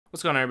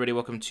What's going on, everybody?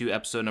 Welcome to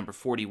episode number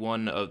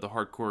 41 of the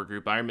Hardcore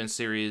Group Ironman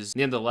series. At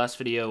the end of the last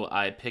video,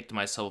 I picked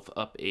myself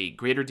up a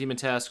greater demon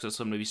task, so that's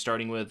what I'm going to be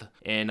starting with,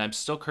 and I'm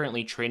still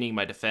currently training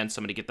my defense.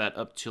 I'm going to get that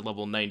up to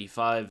level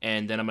 95,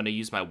 and then I'm going to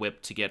use my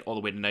whip to get all the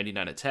way to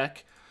 99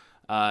 attack.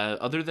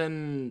 Other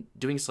than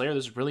doing Slayer,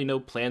 there's really no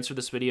plans for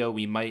this video.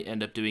 We might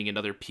end up doing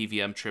another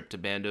PVM trip to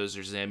Bandos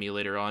or Zami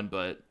later on,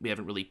 but we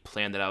haven't really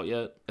planned it out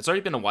yet. It's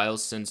already been a while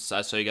since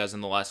I saw you guys in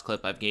the last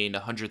clip. I've gained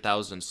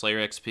 100,000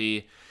 Slayer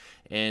XP.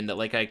 And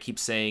like I keep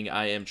saying,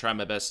 I am trying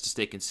my best to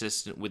stay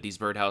consistent with these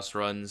birdhouse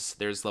runs.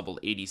 There's level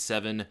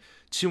 87.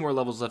 2 more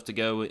levels left to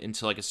go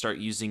until I can start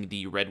using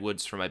the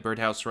redwoods for my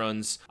birdhouse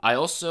runs. I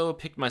also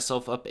picked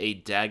myself up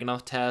a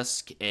Dagannoth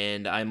task,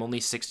 and I'm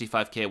only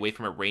 65k away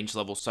from a range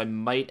level, so I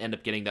might end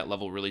up getting that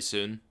level really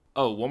soon.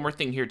 Oh, one more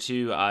thing here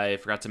too, I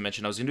forgot to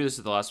mention. I was going to do this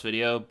in the last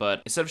video,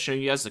 but instead of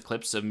showing you guys the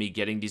clips of me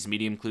getting these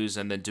medium clues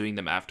and then doing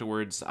them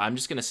afterwards, I'm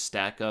just going to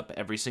stack up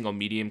every single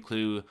medium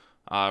clue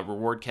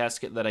reward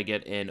casket that I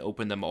get and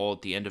open them all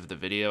at the end of the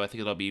video. I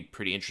think it'll be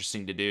pretty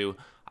interesting to do.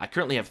 I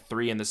currently have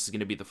 3, and this is going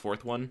to be the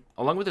 4th one.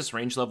 Along with this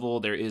range level,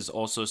 there is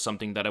also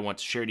something that I want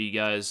to share to you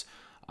guys.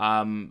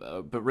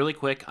 But really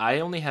quick, I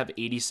only have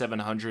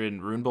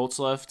 8,700 rune bolts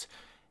left.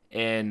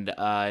 And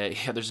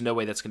yeah, there's no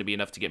way that's going to be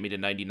enough to get me to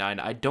 99.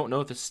 I don't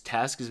know if this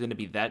task is going to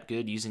be that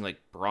good using like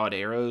broad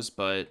arrows,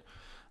 but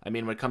I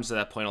mean, when it comes to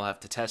that point, I'll have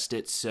to test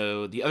it.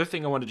 So the other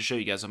thing I wanted to show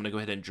you guys, I'm going to go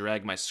ahead and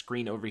drag my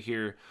screen over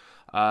here.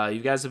 You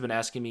guys have been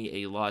asking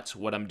me a lot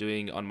what I'm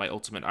doing on my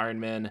Ultimate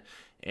Ironman,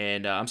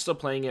 and I'm still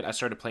playing it. I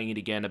started playing it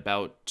again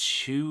about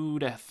 2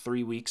 to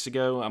 3 weeks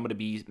ago. I'm going to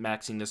be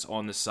maxing this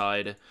on the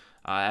side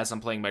as I'm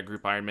playing my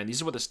group Ironman.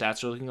 These are what the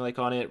stats are looking like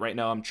on it. Right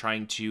now I'm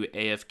trying to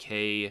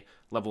AFK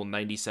level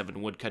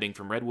 97 woodcutting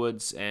from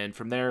redwoods, and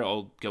from there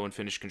I'll go and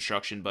finish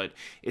construction, but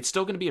it's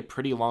still going to be a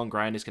pretty long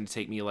grind. It's going to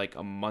take me like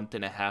a month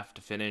and a half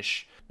to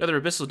finish. Another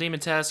Abyssal Demon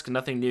task,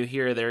 nothing new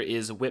here. There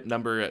is whip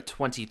number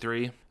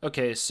 23.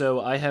 Okay,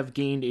 so I have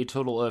gained a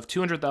total of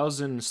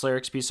 200,000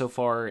 Slayer XP so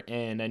far,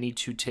 and I need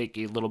to take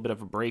a little bit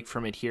of a break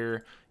from it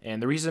here.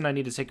 And the reason I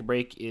need to take a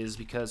break is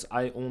because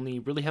I only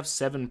really have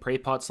 7 prey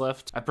pots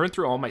left. I burned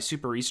through all my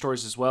super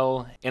restores as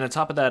well, and on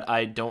top of that,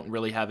 I don't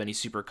really have any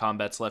super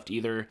combats left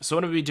either. So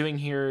what I'm going to be doing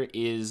here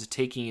is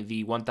taking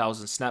the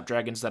 1,000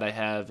 snapdragons that I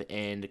have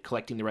and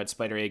collecting the red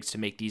spider eggs to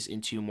make these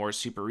into more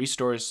super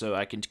restores so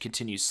I can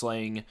continue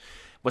slaying.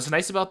 What's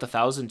nice about the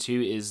 1,000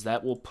 too is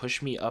that will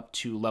push me up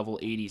to level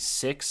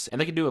 86,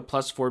 and I can do a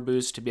 +4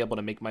 boost to be able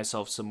to make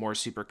myself some more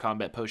super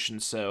combat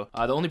potions. So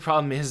the only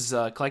problem is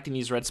collecting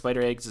these red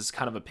spider eggs is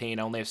kind of a pain.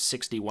 I only have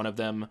 61 of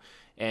them,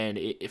 and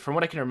from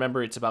what I can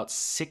remember, it's about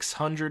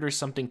 600 or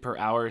something per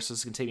hour, so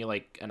this can take me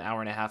like an hour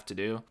and a half to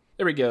do.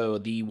 There we go,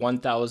 the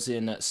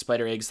 1,000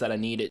 spider eggs that I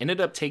need. It ended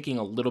up taking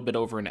a little bit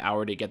over an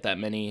hour to get that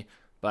many,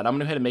 but I'm going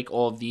to go ahead and make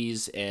all of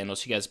these, and I'll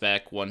see you guys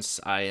back once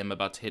I am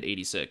about to hit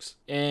 86.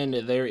 And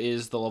there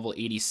is the level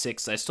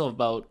 86. I still have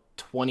about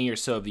 20 or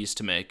so of these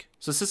to make.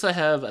 So since I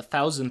have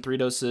 1,000 3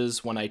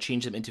 doses, when I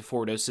change them into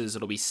 4 doses,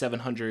 it'll be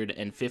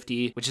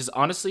 750, which is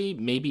honestly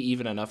maybe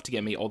even enough to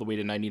get me all the way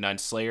to 99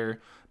 Slayer.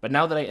 But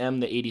now that I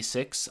am the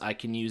 86, I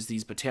can use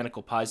these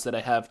botanical pies that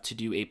I have to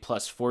do a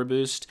 +4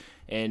 boost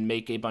and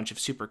make a bunch of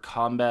super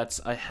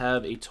combats. I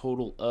have a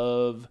total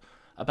of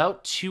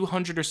about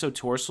 200 or so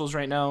torsals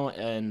right now,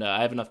 and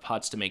I have enough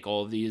pots to make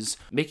all of these.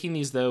 Making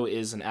these, though,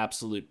 is an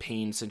absolute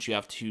pain since you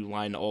have to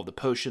line all the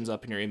potions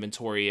up in your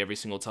inventory every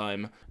single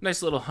time.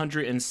 Nice little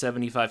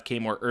 175k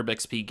more herb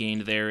XP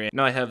gained there.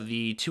 Now I have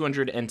the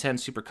 210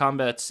 super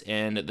combats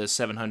and the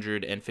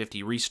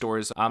 750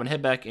 restores. I'm gonna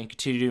head back and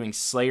continue doing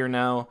Slayer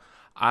now.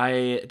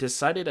 I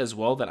decided as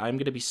well that I'm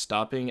going to be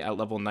stopping at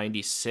level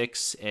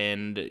 96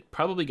 and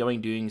probably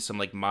doing some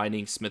like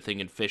mining, smithing,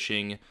 and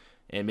fishing,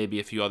 and maybe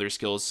a few other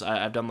skills.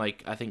 I've done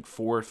like, I think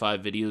 4 or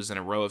 5 videos in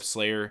a row of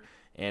Slayer,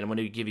 and I'm going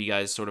to give you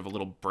guys sort of a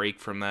little break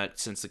from that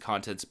since the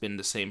content's been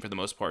the same for the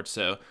most part.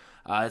 So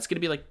it's going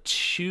to be like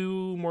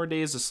 2 more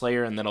days of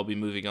Slayer, and then I'll be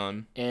moving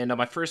on. And on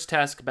my first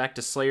task back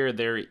to Slayer,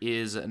 there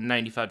is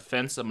 95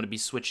 defense. I'm going to be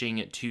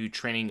switching to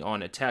training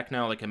on attack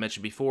now, like I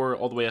mentioned before,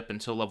 all the way up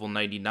until level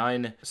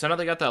 99. So now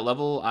that I got that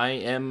level, I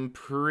am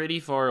pretty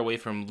far away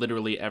from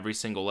literally every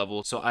single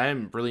level, so I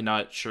am really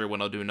not sure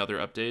when I'll do another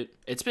update.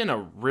 It's been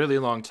a really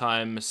long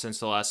time since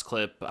the last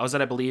clip. I was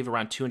at, I believe,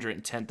 around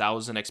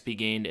 210,000 XP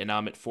gained, and now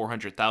I'm at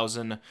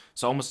 400,000,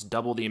 so almost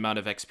double the amount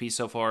of XP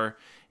so far.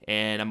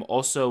 And I'm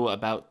also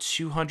about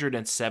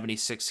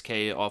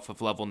 276k off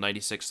of level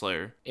 96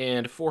 Slayer.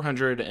 And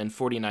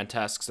 449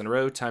 tasks in a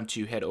row, time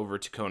to head over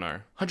to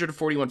Konar.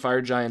 141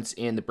 Fire Giants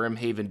in the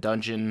Brimhaven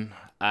dungeon.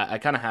 I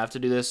kind of have to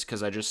do this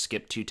because I just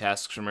skipped 2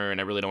 tasks from her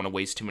and I really don't want to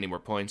waste too many more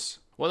points.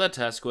 Well, that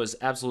task was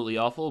absolutely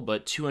awful,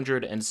 but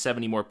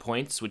 270 more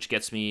points, which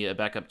gets me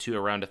back up to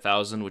around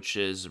 1,000, which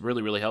is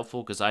really, really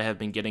helpful because I have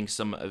been getting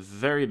some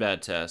very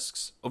bad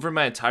tasks. Over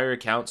my entire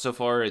account so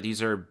far,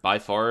 these are by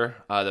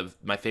far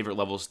my favorite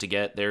levels to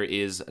get. There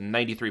is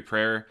 93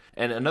 prayer,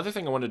 and another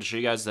thing I wanted to show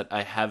you guys that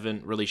I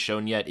haven't really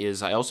shown yet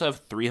is I also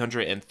have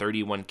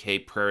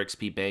 331k prayer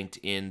XP banked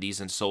in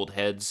these ensouled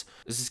heads.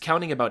 This is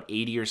counting about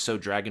 80 or so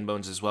dragon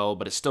bones as well,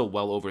 but it's still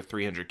well over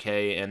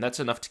 300k, and that's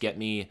enough to get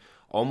me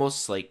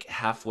almost like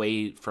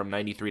halfway from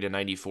 93 to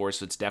 94,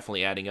 so it's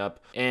definitely adding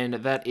up. And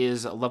that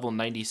is level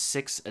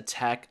 96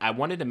 attack. I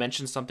wanted to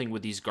mention something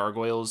with these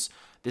gargoyles.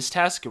 This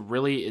task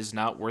really is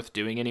not worth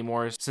doing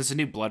anymore since a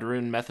new blood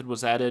rune method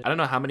was added. I don't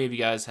know how many of you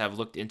guys have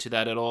looked into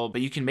that at all,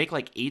 but you can make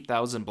like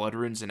 8,000 blood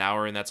runes an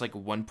hour, and that's like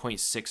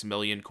 1.6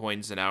 million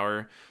coins an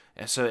hour.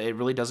 So it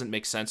really doesn't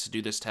make sense to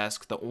do this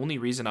task. The only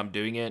reason I'm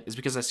doing it is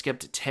because I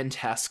skipped 10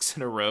 tasks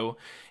in a row,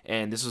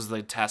 and this was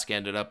the task I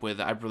ended up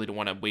with. I really don't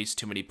want to waste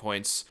too many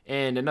points.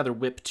 And another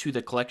whip to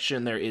the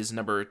collection, there is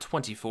number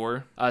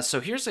 24.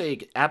 So here's a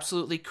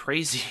absolutely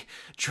crazy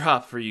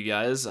drop for you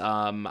guys.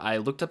 I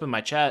looked up in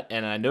my chat,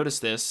 and I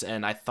noticed this,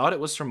 and I thought it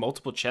was from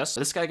multiple chests.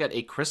 This guy got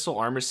a crystal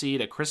armor seed,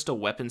 a crystal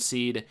weapon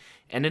seed,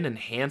 and an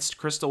enhanced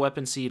crystal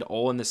weapon seed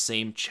all in the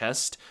same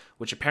chest,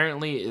 which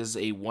apparently is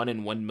a 1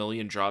 in 1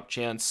 million drop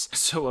chance.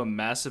 So a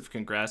massive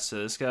congrats to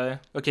this guy.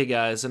 Okay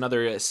guys,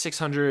 another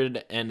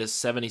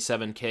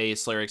 677k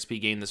Slayer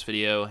XP gain this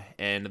video,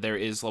 and there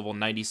is level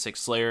 96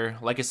 Slayer.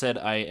 Like I said,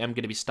 I am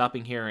going to be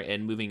stopping here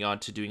and moving on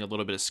to doing a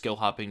little bit of skill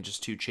hopping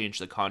just to change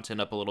the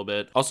content up a little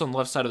bit. Also on the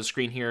left side of the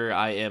screen here,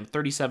 I am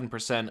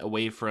 37%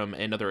 away from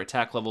another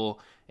attack level,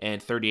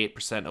 and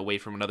 38% away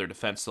from another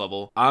defense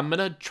level. I'm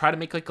gonna try to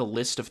make like a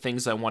list of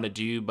things I want to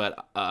do,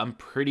 but I'm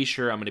pretty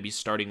sure I'm gonna be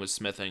starting with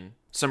smithing.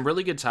 Some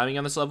really good timing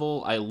on this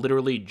level. I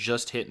literally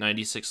just hit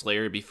 96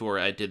 layer before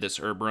I did this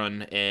herb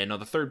run, and on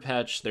the third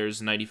patch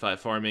there's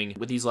 95 farming.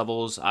 With these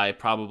levels I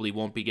probably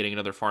won't be getting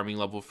another farming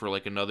level for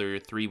like another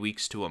 3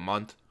 weeks to a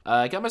month.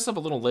 I got myself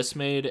a little list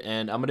made,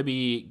 and I'm going to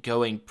be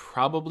going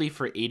probably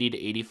for 80 to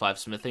 85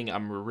 smithing.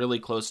 I'm really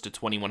close to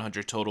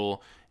 2100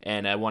 total,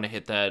 and I want to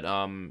hit that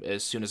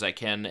as soon as I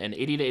can. And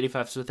 80 to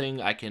 85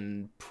 smithing I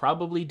can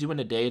probably do in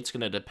a day. It's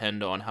going to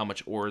depend on how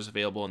much ore is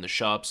available in the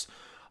shops.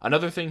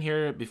 Another thing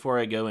here, before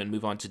I go and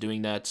move on to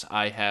doing that,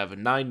 I have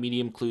 9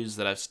 medium clues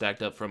that I've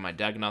stacked up from my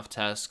Dagannoth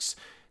tasks.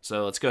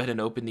 So let's go ahead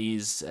and open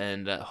these,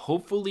 and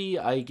hopefully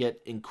I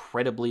get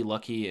incredibly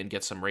lucky and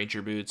get some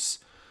ranger boots.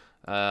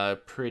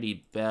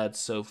 Pretty bad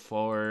so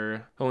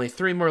far. Only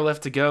 3 more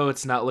left to go.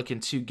 It's not looking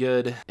too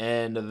good.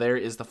 And there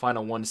is the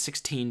final one,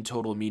 16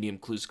 total medium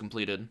clues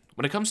completed.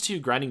 When it comes to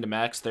grinding to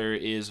max, there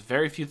is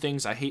very few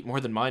things I hate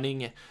more than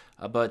mining,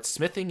 but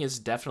smithing is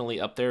definitely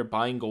up there.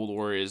 Buying gold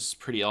ore is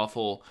pretty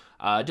awful.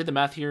 I did the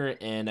math here,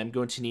 and I'm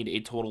going to need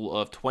a total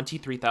of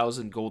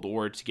 23,000 gold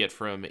ore to get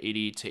from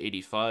 80 to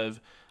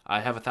 85.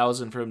 I have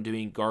 1,000 from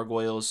doing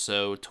gargoyles,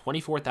 so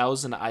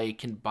 24,000. I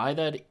can buy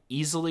that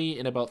easily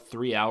in about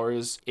 3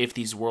 hours if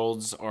these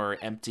worlds are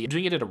empty. I'm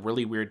doing it at a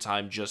really weird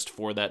time just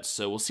for that,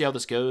 so we'll see how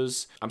this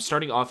goes. I'm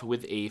starting off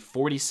with a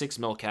 46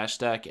 mil cash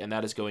stack, and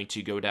that is going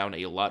to go down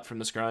a lot from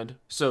this grind.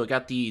 So I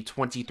got the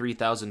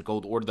 23,000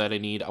 gold ore that I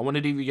need. I want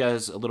to give you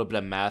guys a little bit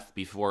of math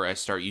before I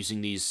start using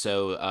these.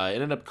 So it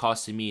ended up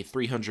costing me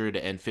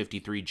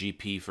 353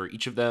 GP for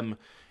each of them,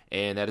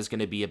 and that is going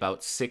to be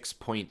about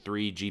 6.3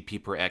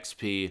 GP per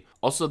XP.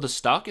 Also, the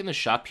stock in the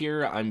shop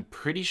here, I'm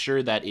pretty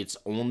sure that it's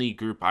only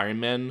group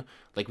Ironman.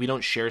 Like, we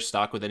don't share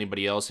stock with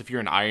anybody else. If you're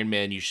an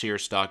Ironman, you share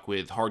stock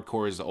with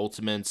Hardcores,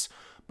 Ultimates.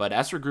 But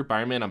as for group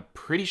Ironman, I'm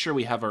pretty sure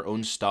we have our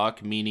own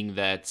stock, meaning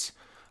that,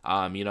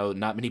 you know,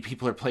 not many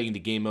people are playing the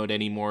game mode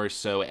anymore.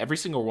 So every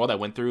single world I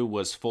went through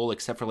was full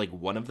except for like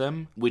one of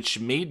them, which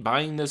made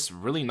buying this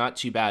really not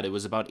too bad. It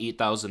was about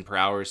 8,000 per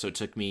hour, so it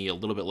took me a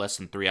little bit less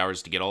than 3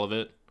 hours to get all of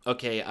it.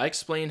 Okay, I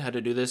explained how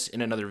to do this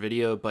in another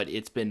video, but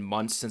it's been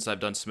months since I've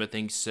done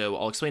smithing, so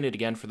I'll explain it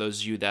again for those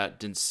of you that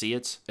didn't see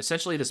it.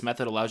 Essentially, this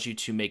method allows you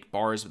to make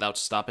bars without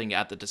stopping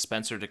at the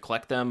dispenser to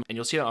collect them, and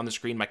you'll see that on the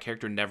screen, my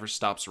character never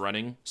stops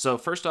running. So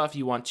first off,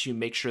 you want to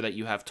make sure that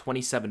you have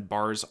 27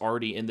 bars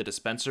already in the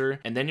dispenser,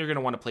 and then you're going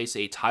to want to place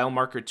a tile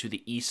marker to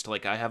the east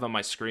like I have on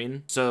my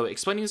screen. So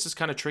explaining this is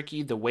kind of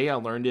tricky. The way I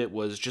learned it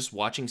was just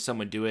watching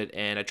someone do it,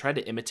 and I tried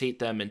to imitate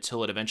them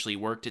until it eventually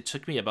worked. It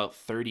took me about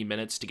 30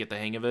 minutes to get the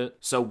hang of it.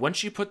 So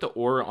once you put the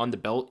ore on the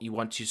belt, you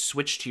want to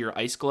switch to your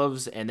ice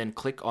gloves and then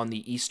click on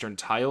the eastern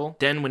tile.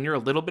 Then when you're a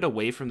little bit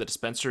away from the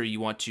dispenser, you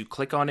want to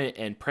click on it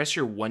and press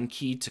your 1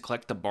 key to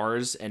collect the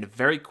bars, and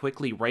very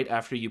quickly right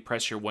after you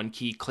press your 1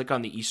 key, click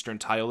on the eastern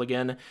tile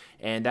again,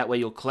 and that way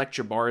you'll collect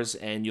your bars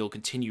and you'll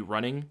continue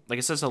running. Like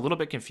I said, it's a little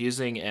bit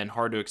confusing and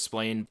hard to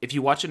explain. If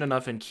you watch it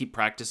enough and keep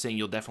practicing,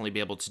 you'll definitely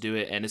be able to do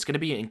it, and it's going to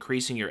be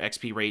increasing your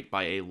XP rate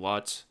by a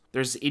lot.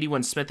 There's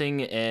 81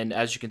 smithing, and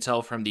as you can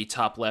tell from the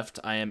top left,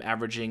 I am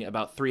averaging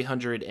about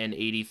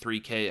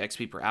 383k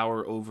XP per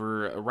hour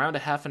over around a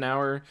half an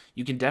hour.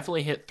 You can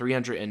definitely hit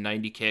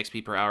 390k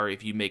XP per hour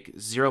if you make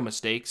zero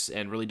mistakes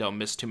and really don't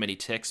miss too many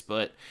ticks,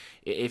 but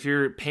if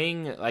you're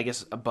paying, I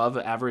guess, above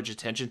average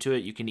attention to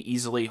it, you can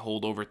easily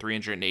hold over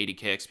 380k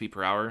XP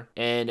per hour.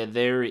 And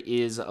there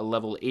is a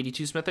level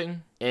 82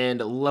 smithing, and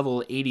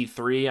level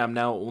 83, I'm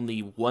now only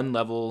one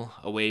level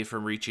away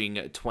from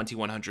reaching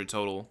 2100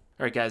 total.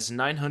 Alright guys,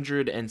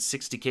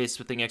 960k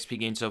smithing XP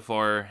gained so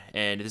far,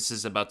 and this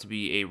is about to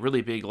be a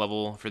really big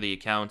level for the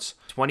account.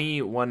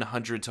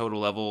 2100 total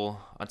level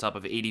on top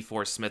of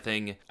 84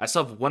 smithing. I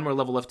still have one more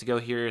level left to go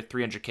here,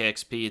 300k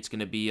XP. It's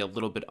going to be a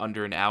little bit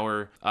under an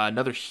hour.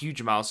 Another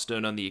huge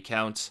milestone on the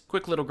account.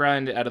 Quick little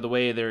grind out of the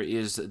way, there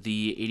is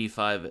the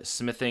 85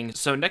 smithing.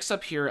 So next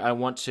up here, I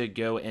want to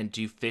go and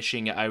do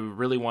fishing. I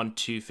really want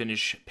to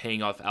finish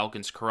paying off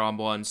Alkin's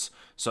Karambwans,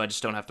 so I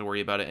just don't have to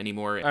worry about it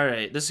anymore.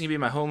 Alright, this is going to be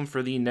my home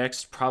for the next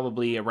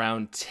probably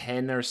around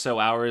 10 or so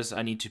hours.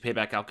 I need to pay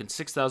back Alkin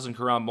 6,000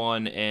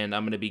 Karambwan, and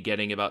I'm going to be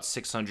getting about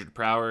 600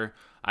 per hour.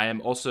 I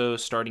am also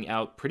starting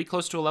out pretty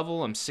close to a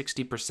level. I'm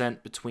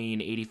 60%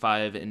 between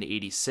 85 and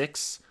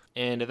 86,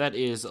 and that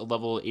is a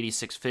level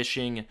 86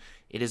 fishing.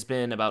 It has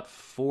been about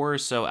 4 or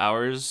so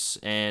hours,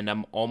 and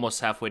I'm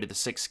almost halfway to the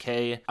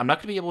 6k. I'm not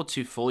going to be able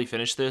to fully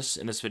finish this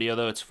in this video,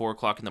 though. It's 4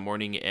 o'clock in the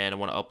morning, and I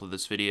want to upload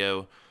this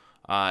video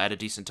at a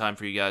decent time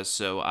for you guys,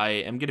 so I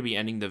am going to be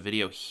ending the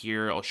video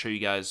here. I'll show you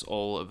guys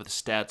all of the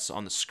stats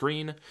on the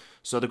screen.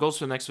 So the goals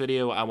for the next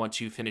video, I want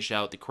to finish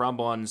out the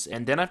Karambwans,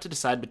 and then I have to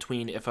decide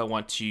between if I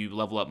want to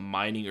level up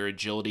mining or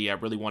agility. I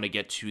really want to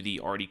get to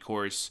the arty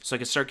course, so I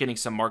can start getting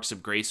some marks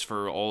of grace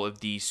for all of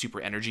the super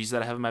energies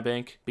that I have in my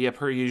bank. But yeah,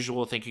 per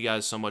usual, thank you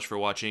guys so much for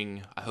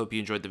watching. I hope you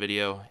enjoyed the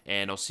video,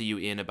 and I'll see you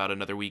in about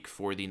another week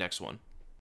for the next one.